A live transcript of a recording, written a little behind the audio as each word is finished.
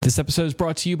This episode is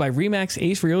brought to you by RE/MAX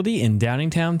Ace Realty in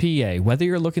Downingtown, PA. Whether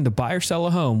you're looking to buy or sell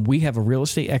a home, we have a real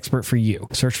estate expert for you.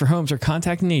 Search for homes or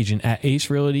contact an agent at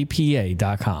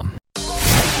acerealtypa.com.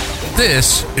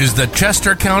 This is the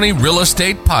Chester County Real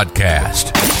Estate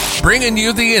Podcast, bringing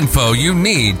you the info you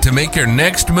need to make your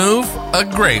next move a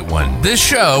great one. This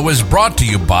show is brought to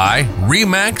you by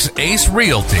RE/MAX Ace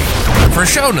Realty. For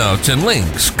show notes and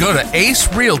links, go to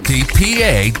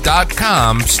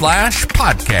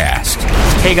acerealtypa.com/podcast.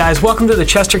 Hey guys, welcome to the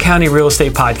Chester County Real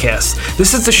Estate Podcast.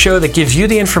 This is the show that gives you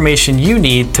the information you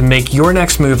need to make your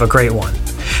next move a great one.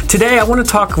 Today, I want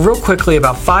to talk real quickly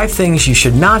about 5 things you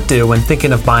should not do when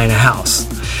thinking of buying a house.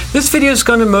 This video is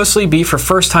going to mostly be for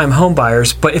first-time home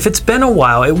buyers, but if it's been a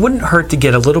while, it wouldn't hurt to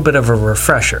get a little bit of a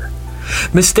refresher.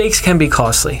 Mistakes can be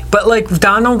costly, but like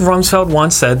Donald Rumsfeld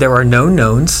once said, there are known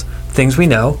knowns, things we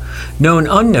know, known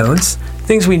unknowns,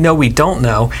 things we know we don't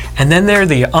know, and then there are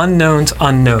the unknowns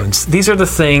unknowns. These are the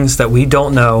things that we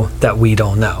don't know that we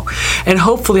don't know. And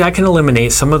hopefully I can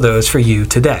eliminate some of those for you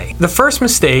today. The first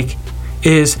mistake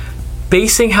is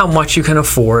basing how much you can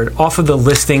afford off of the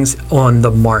listings on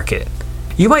the market.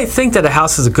 You might think that a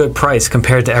house is a good price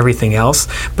compared to everything else,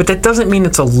 but that doesn't mean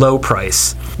it's a low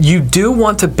price. You do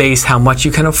want to base how much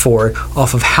you can afford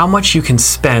off of how much you can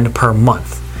spend per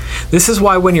month. This is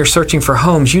why when you're searching for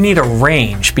homes, you need a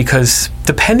range, because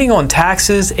depending on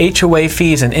taxes, HOA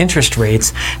fees, and interest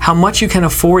rates, how much you can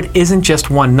afford isn't just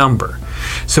one number.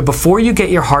 So before you get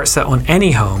your heart set on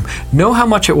any home, know how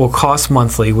much it will cost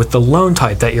monthly with the loan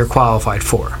type that you're qualified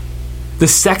for. The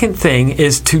second thing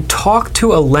is to talk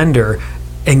to a lender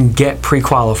and get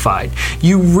pre-qualified.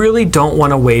 You really don't want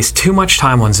to waste too much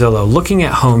time on Zillow looking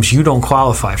at homes you don't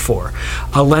qualify for.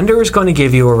 A lender is going to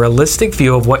give you a realistic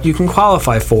view of what you can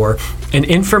qualify for and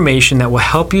information that will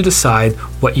help you decide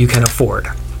what you can afford.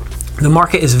 The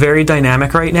market is very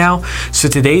dynamic right now, so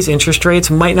today's interest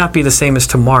rates might not be the same as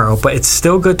tomorrow, but it's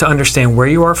still good to understand where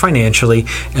you are financially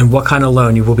and what kind of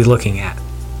loan you will be looking at.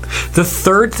 The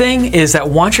third thing is that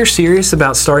once you're serious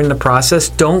about starting the process,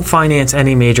 don't finance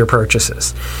any major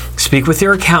purchases. Speak with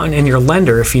your accountant and your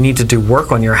lender if you need to do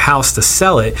work on your house to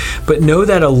sell it, but know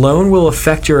that a loan will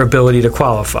affect your ability to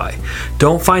qualify.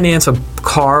 Don't finance a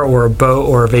car or a boat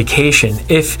or a vacation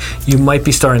if you might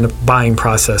be starting the buying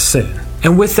process soon.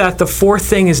 And with that, the fourth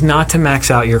thing is not to max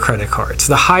out your credit cards.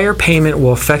 The higher payment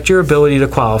will affect your ability to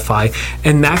qualify,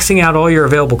 and maxing out all your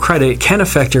available credit can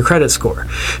affect your credit score.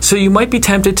 So you might be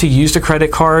tempted to use the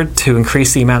credit card to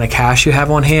increase the amount of cash you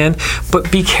have on hand, but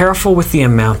be careful with the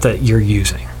amount that you're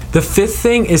using. The fifth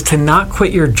thing is to not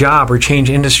quit your job or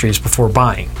change industries before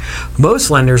buying.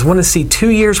 Most lenders want to see 2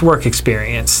 years work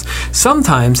experience.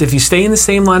 Sometimes if you stay in the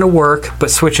same line of work but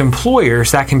switch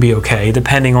employers, that can be okay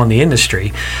depending on the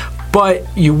industry. But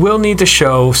you will need to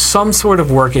show some sort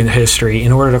of work in history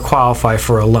in order to qualify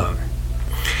for a loan.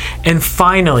 And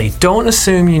finally, don't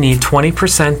assume you need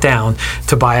 20% down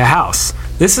to buy a house.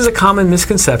 This is a common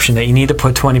misconception that you need to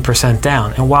put 20%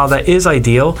 down, and while that is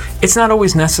ideal, it's not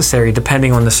always necessary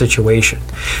depending on the situation.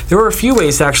 There are a few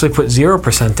ways to actually put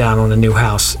 0% down on a new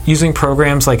house, using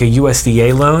programs like a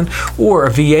USDA loan or a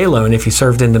VA loan if you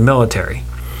served in the military.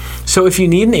 So if you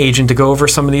need an agent to go over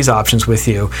some of these options with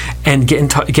you and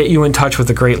get you in touch with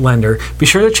a great lender, be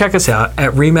sure to check us out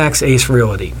at RE/MAX Ace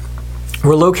Realty.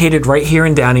 We're located right here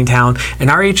in Downingtown, and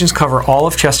our agents cover all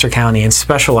of Chester County and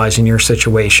specialize in your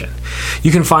situation. You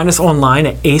can find us online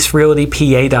at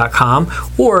acerealtypa.com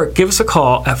or give us a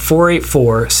call at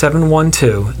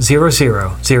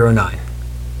 484-712-0009.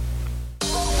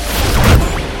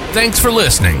 Thanks for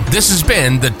listening. This has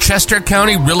been the Chester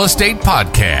County Real Estate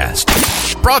Podcast,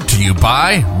 brought to you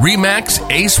by RE/MAX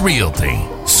Ace Realty,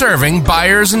 serving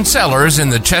buyers and sellers in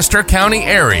the Chester County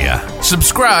area.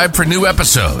 Subscribe for new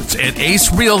episodes at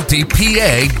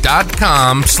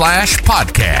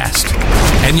acerealtypa.com/podcast.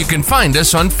 And you can find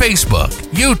us on Facebook,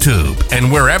 YouTube,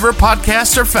 and wherever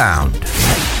podcasts are found.